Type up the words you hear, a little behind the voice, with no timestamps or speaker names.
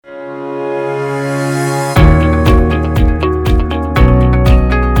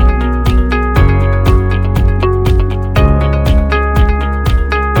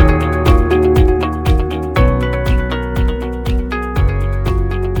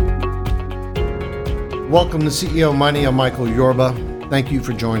Welcome to CEO Money. I'm Michael Yorba. Thank you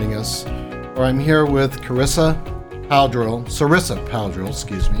for joining us. I'm here with Cerissa Powdrill,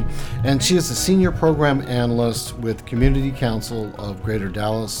 and she is a senior program analyst with Community Council of Greater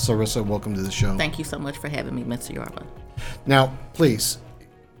Dallas. Cerissa, welcome to the show. Thank you so much for having me, Mr. Yorba. Now, please,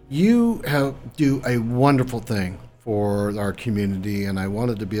 you do a wonderful thing for our community, and I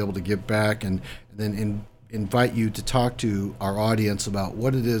wanted to be able to give back and then invite you to talk to our audience about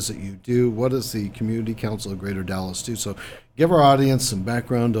what it is that you do. What does the Community Council of Greater Dallas do? So give our audience some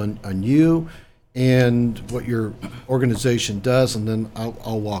background on you and what your organization does, and then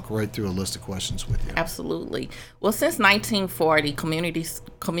I'll walk right through a list of questions with you. Absolutely. Well, since 1940,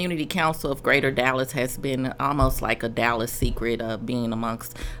 Community Council of Greater Dallas has been almost like a Dallas secret of being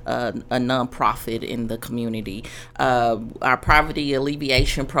amongst a nonprofit in the community. Our poverty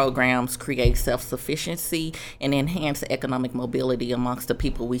alleviation programs create self-sufficiency and enhance economic mobility amongst the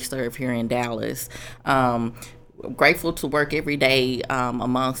people we serve here in Dallas. Grateful to work every day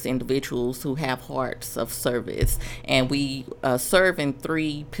amongst individuals who have hearts of service, and we serve in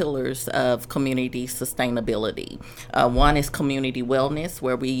three pillars of community sustainability. One is community wellness,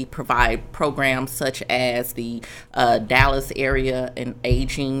 where we provide programs such as the Dallas Area and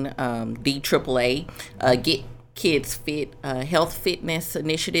Aging DAAA, Get Kids Fit Health Fitness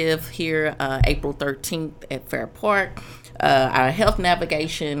Initiative here April 13th at Fair Park. Our health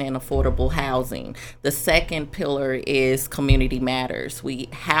navigation and affordable housing. The second pillar is Community Matters. We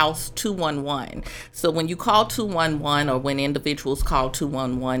house 211. So when you call 211, or when individuals call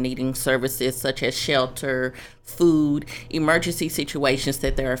 211 needing services such as shelter, food, emergency situations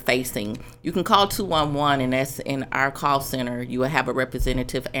that they're facing, you can call 211, and that's in our call center. You will have a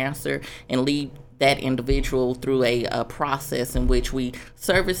representative answer and lead that individual through a process in which we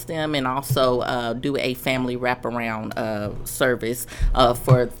service them and also do a family wraparound service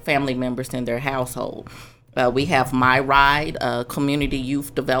for family members in their household. We have My Ride, community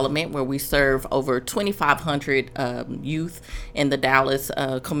youth development, where we serve over 2,500 youth in the Dallas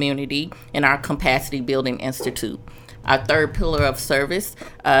community in our Capacity Building Institute. Our third pillar of service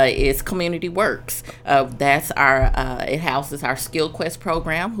is Community Works. That's it houses our Skill Quest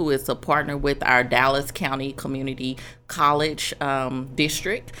program, who is a partner with our Dallas County Community College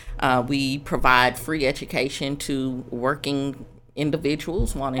District. We provide free education to working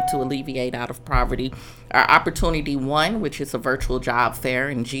individuals wanting to alleviate out of poverty. Our Opportunity One, which is a virtual job fair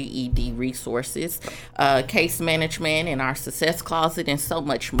and GED resources, case management, and our Success Closet, and so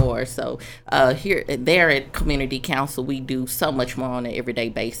much more. So there at Community Council, we do so much more on an everyday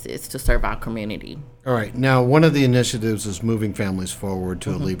basis to serve our community. All right. Now, one of the initiatives is moving families forward to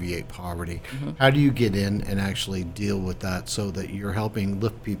alleviate poverty. How do you get in and actually deal with that so that you're helping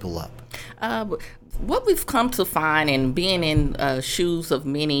lift people up? What we've come to find, and being in shoes of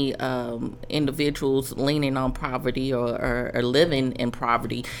many individuals leaning on poverty or living in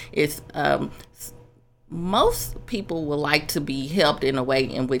poverty, is most people would like to be helped in a way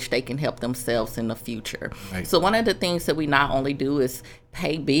in which they can help themselves in the future. Right. So one of the things that we not only do is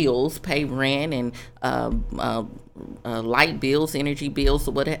pay bills, pay rent, and light bills, energy bills,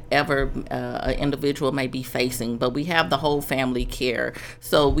 whatever an individual may be facing, but we have the whole family care.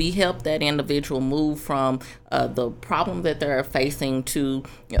 So we help that individual move from the problem that they're facing to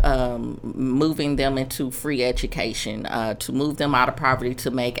moving them into free education, to move them out of poverty, to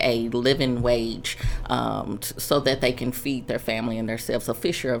make a living wage, so that they can feed their family and themselves. A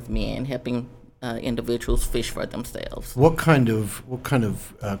fisher of men, helping individuals fish for themselves. What kind of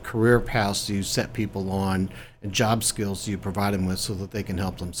career paths do you set people on, and job skills do you provide them with so that they can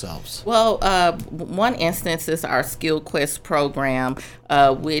help themselves? Well, one instance is our Skill Quest program,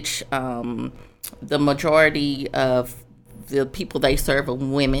 which the majority of the people they serve are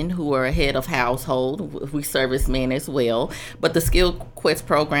women who are head of household. We service men as well. But the Skill Quest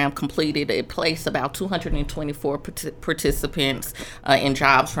program completed, it placed about 224 participants in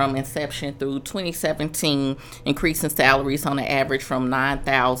jobs from inception through 2017, increasing salaries on an average from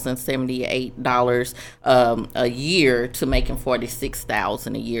 $9,078 a year to making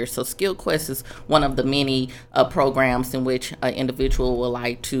 $46,000 a year. So Skill Quest is one of the many programs in which an individual would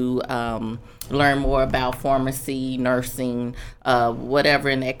like to learn more about pharmacy, nursing, whatever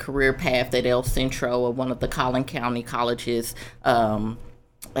in that career path that El Centro or one of the Collin County colleges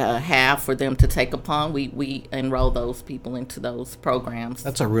have for them to take upon. We enroll those people into those programs.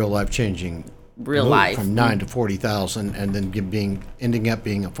 That's a real life-changing real move life. from 9 to 40,000, and then ending up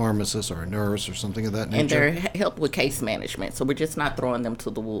being a pharmacist or a nurse or something of that nature. And they're helped with case management, so we're just not throwing them to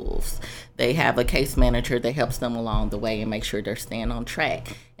the wolves. They have a case manager that helps them along the way and make sure they're staying on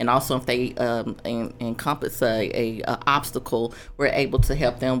track. And also, if they encompass a obstacle, we're able to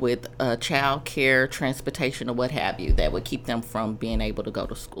help them with child care, transportation, or what have you that would keep them from being able to go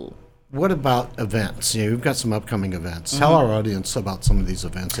to school. What about events? We've got some upcoming events. Tell our audience about some of these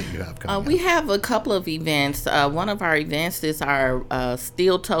events that you have coming We have a couple of events. One of our events is our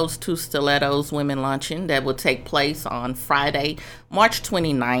Steel Toes to Stilettos Women Luncheon that will take place on Friday, March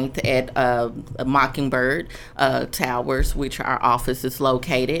 29th at Mockingbird Towers, which our office is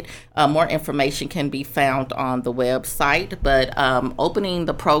located. More information can be found on the website, but opening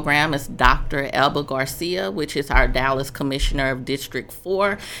the program is Dr. Elba Garcia, which is our Dallas Commissioner of District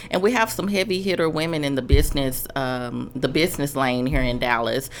 4, and we have some heavy hitter women in the business lane here in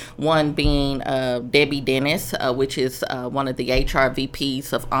Dallas. One being Debbie Dennis, which is one of the HR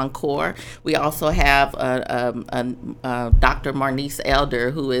VPs of Encore. We also have Dr. Marnice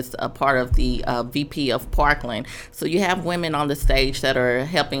Elder, who is a part of the VP of Parkland. So you have women on the stage that are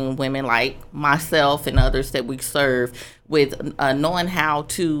helping women like myself and others that we serve with knowing how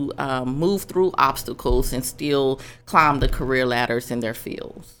to move through obstacles and still climb the career ladders in their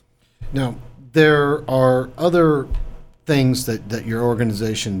fields. Now, there are other things that your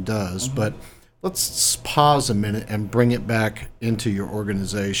organization does, but let's pause a minute and bring it back into your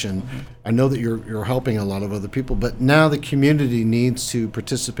organization. I know that you're helping a lot of other people, but now the community needs to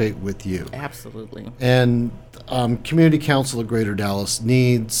participate with you. Absolutely. And Community Council of Greater Dallas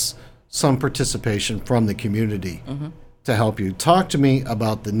needs some participation from the community to help you. Talk to me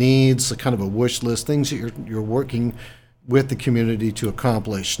about the needs, a kind of a wish list, things that you're working with the community to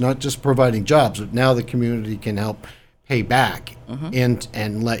accomplish, not just providing jobs, but now the community can help pay back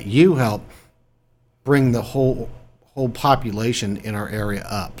and let you help bring the whole population in our area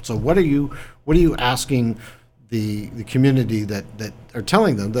up. So what are you asking the community that are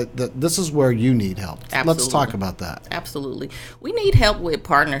telling them that this is where you need help? Absolutely. Let's talk about that. Absolutely. We need help with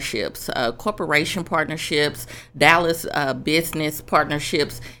partnerships, corporation partnerships, Dallas business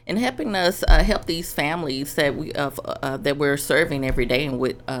partnerships, and helping us help these families that we're serving every day and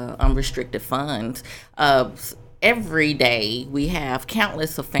with unrestricted funds. Every day we have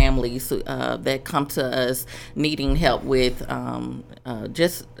countless of families that come to us needing help with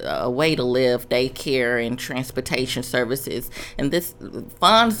just a way to live, daycare and transportation services. And this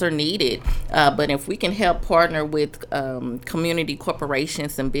funds are needed, but if we can help partner with community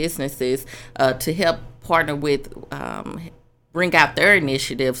corporations and businesses to help partner with bring out their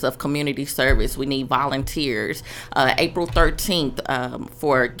initiatives of community service. We need volunteers. April 13th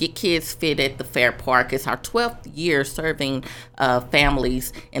for Get Kids Fit at the Fair Park. It's our 12th year serving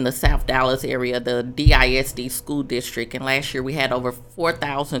families in the South Dallas area, the DISD school district. And last year we had over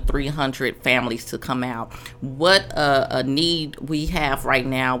 4,300 families to come out. What a need we have right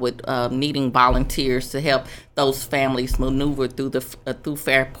now with needing volunteers to help those families maneuver through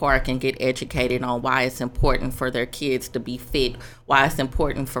Fair Park and get educated on why it's important for their kids to be fit, why it's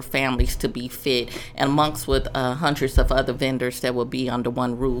important for families to be fit, and amongst with hundreds of other vendors that will be under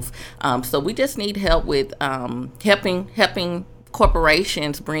one roof. So we just need help with helping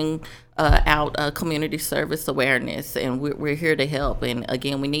corporations bring out community service awareness, and we're here to help. And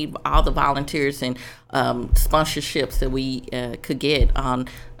again, we need all the volunteers and sponsorships that we could get. On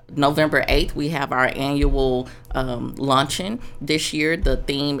November 8th, we have our annual luncheon. This year, the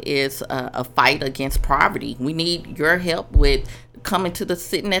theme is a fight against poverty. We need your help with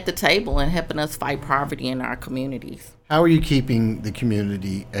sitting at the table and helping us fight poverty in our communities. How are you keeping the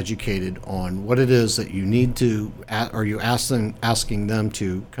community educated on what it is that you need to? Are you asking them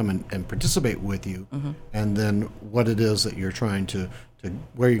to come and participate with you, and then what it is that you're trying to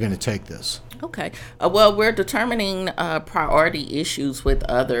where you're going to take this? Okay. Well, we're determining priority issues with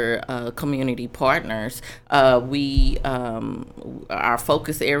other community partners. Our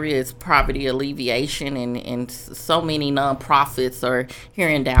focus area is poverty alleviation, and so many nonprofits are here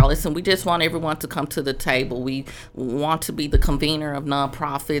in Dallas, and we just want everyone to come to the table. We want to be the convener of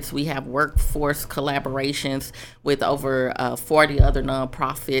nonprofits. We have workforce collaborations with over 40 other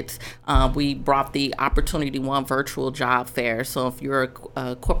nonprofits. We brought the Opportunity One virtual job fair. So if you're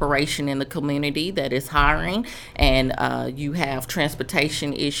a corporation in the community that is hiring and you have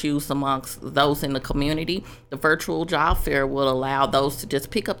transportation issues amongst those in the community, the virtual job fair will allow those to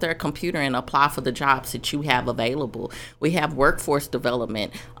just pick up their computer and apply for the jobs that you have available. We have workforce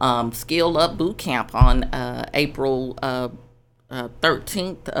development, Skill Up Boot Camp on April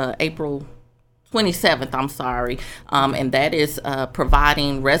 13th, April 27th, I'm sorry, and that is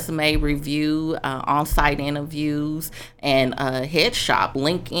providing resume review, on-site interviews, and headshot,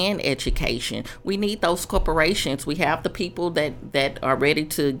 LinkedIn education. We need those corporations. We have the people that are ready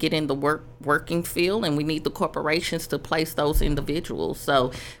to get in the working field, and we need the corporations to place those individuals.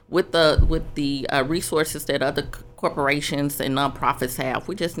 So with the resources that other corporations and nonprofits have,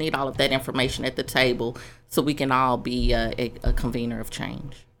 we just need all of that information at the table so we can all be a convener of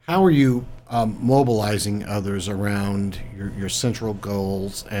change. How are you mobilizing others around your central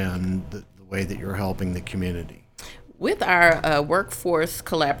goals and the way that you're helping the community? With our workforce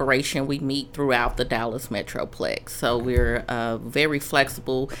collaboration, we meet throughout the Dallas Metroplex. So we're very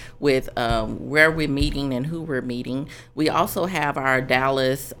flexible with where we're meeting and who we're meeting. We also have our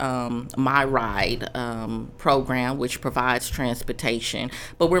Dallas My Ride program, which provides transportation.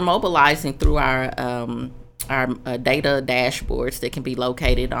 But we're mobilizing through our data dashboards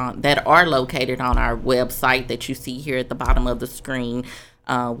that are located on our website that you see here at the bottom of the screen.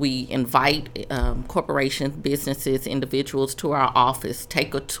 We invite corporations, businesses, individuals to our office,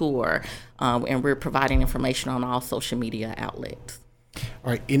 take a tour, and we're providing information on all social media outlets.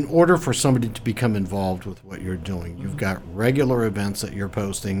 All right. In order for somebody to become involved with what you're doing, you've got regular events that you're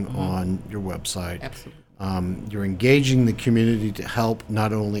posting on your website. Absolutely. You're engaging the community to help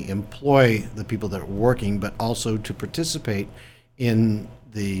not only employ the people that are working, but also to participate in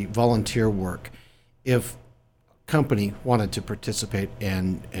the volunteer work. If a company wanted to participate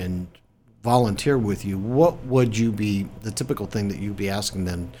and volunteer with you, what would you be the typical thing that you'd be asking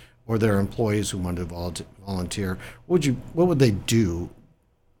them, or their employees who want to volunteer? What would they do?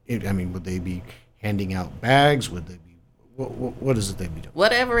 I mean, would they be handing out bags? Would they be what is it they'd be doing?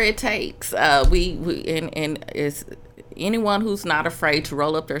 Whatever it takes. We is anyone who's not afraid to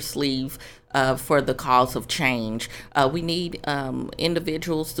roll up their sleeve for the cause of change. We need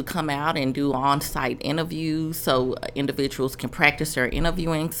individuals to come out and do on-site interviews so individuals can practice their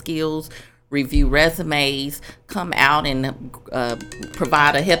interviewing skills, review resumes, come out and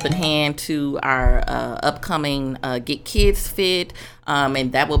provide a helping hand to our upcoming Get Kids Fit,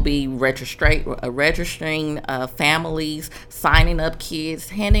 and that will be registering families, signing up kids,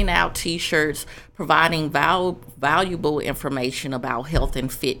 handing out T-shirts, providing valuable information about health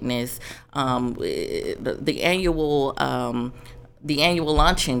and fitness, the annual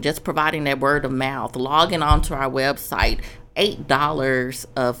luncheon, just providing that word of mouth, logging onto our website. $8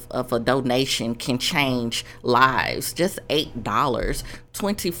 of a donation can change lives. Just $8.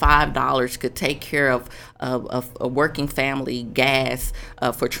 $25 could take care of a working family gas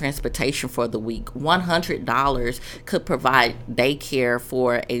for transportation for the week. $100 could provide daycare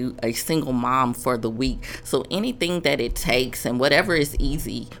for a single mom for the week. So anything that it takes, and whatever is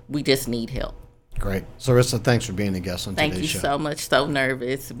easy, we just need help. Great. Cerissa, thanks for being a guest on today's show. Thank you so much. So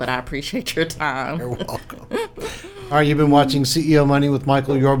nervous, but I appreciate your time. You're welcome. All right, you've been watching CEO Money with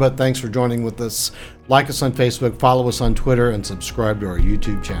Michael Yorba. Thanks for joining with us. Like us on Facebook, follow us on Twitter, and subscribe to our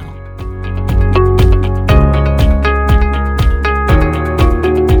YouTube channel.